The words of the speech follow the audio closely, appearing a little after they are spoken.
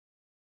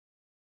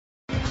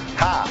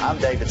Hi, I'm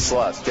David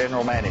Sluss,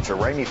 General Manager,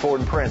 Ramey Ford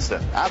in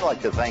Princeton. I'd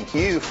like to thank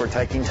you for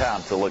taking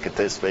time to look at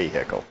this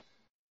vehicle.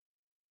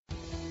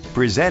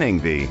 Presenting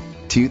the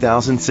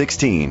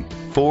 2016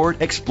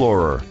 Ford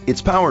Explorer.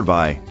 It's powered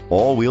by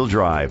all-wheel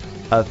drive,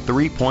 a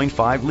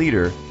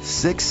 3.5-liter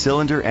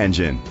 6-cylinder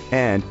engine,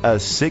 and a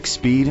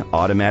 6-speed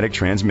automatic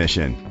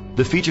transmission.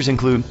 The features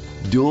include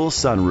dual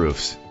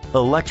sunroofs,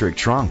 electric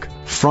trunk,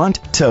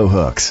 front tow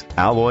hooks,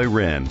 alloy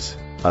rims,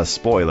 a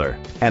spoiler,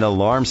 an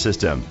alarm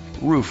system,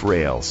 roof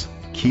rails,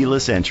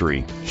 keyless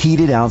entry,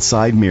 heated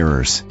outside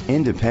mirrors,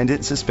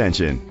 independent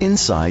suspension.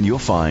 Inside you'll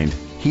find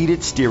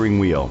heated steering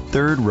wheel,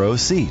 third row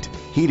seat,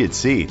 heated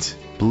seats,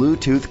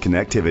 Bluetooth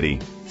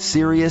connectivity,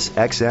 Sirius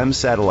XM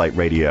satellite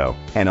radio,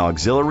 and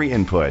auxiliary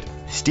input,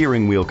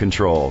 steering wheel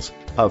controls,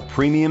 a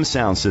premium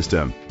sound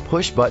system,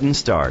 push button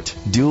start,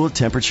 dual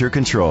temperature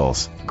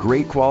controls.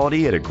 Great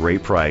quality at a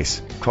great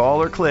price.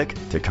 Call or click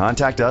to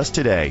contact us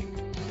today.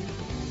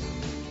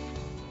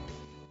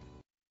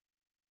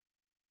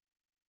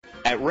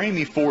 At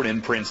Ramey Ford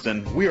in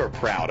Princeton, we are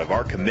proud of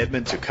our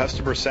commitment to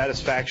customer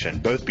satisfaction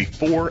both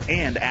before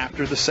and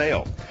after the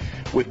sale.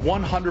 With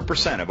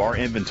 100% of our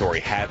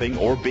inventory having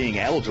or being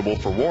eligible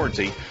for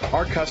warranty,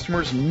 our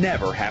customers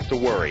never have to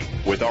worry.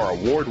 With our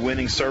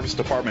award-winning service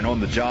department on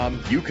the job,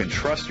 you can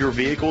trust your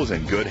vehicles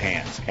in good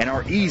hands. And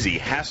our easy,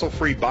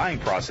 hassle-free buying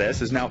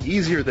process is now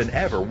easier than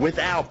ever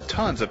without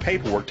tons of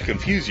paperwork to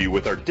confuse you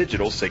with our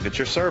digital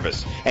signature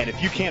service. And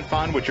if you can't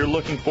find what you're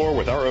looking for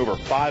with our over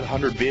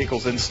 500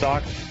 vehicles in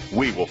stock,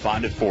 we will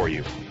find it for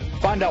you.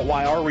 Find out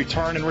why our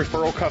return and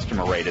referral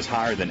customer rate is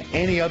higher than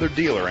any other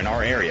dealer in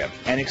our area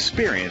and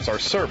experience our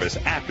service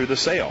after the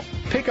sale.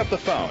 Pick up the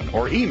phone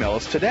or email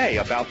us today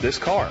about this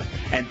car.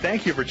 And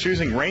thank you for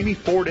choosing Ramey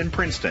Ford in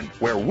Princeton,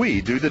 where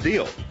we do the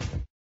deal.